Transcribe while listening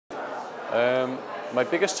My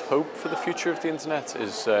biggest hope for the future of the internet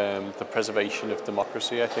is the preservation of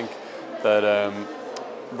democracy. I think that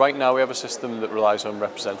right now we have a system that relies on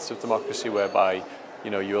representative democracy, whereby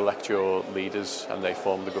you elect your leaders and they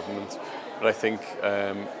form the government. But I think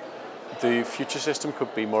the future system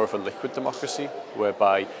could be more of a liquid democracy,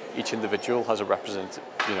 whereby each individual has a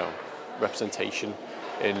representation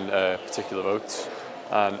in particular votes.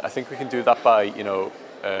 And I think we can do that by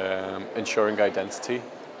ensuring identity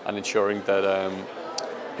and ensuring that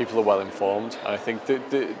people are well informed. And I think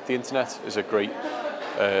the internet is a great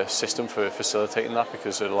system for facilitating that,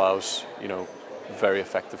 because it allows very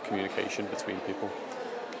effective communication between people.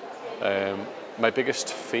 My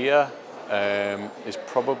biggest fear is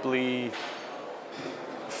probably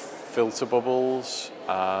filter bubbles,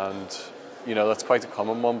 and that's quite a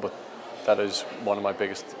common one, but that is one of my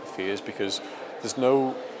biggest fears, because there's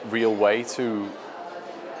no real way to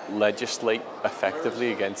legislate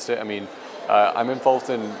effectively against it. I mean, I'm involved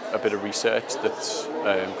in a bit of research that's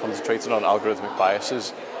concentrated on algorithmic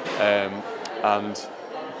biases, and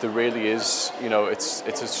there really is,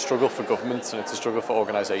 it's a struggle for governments and it's a struggle for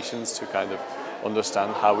organisations to kind of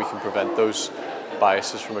understand how we can prevent those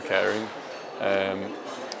biases from occurring.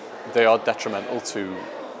 They are detrimental to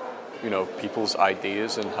people's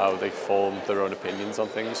ideas and how they form their own opinions on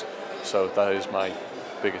things. So that is my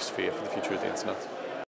biggest fear for the future of the internet.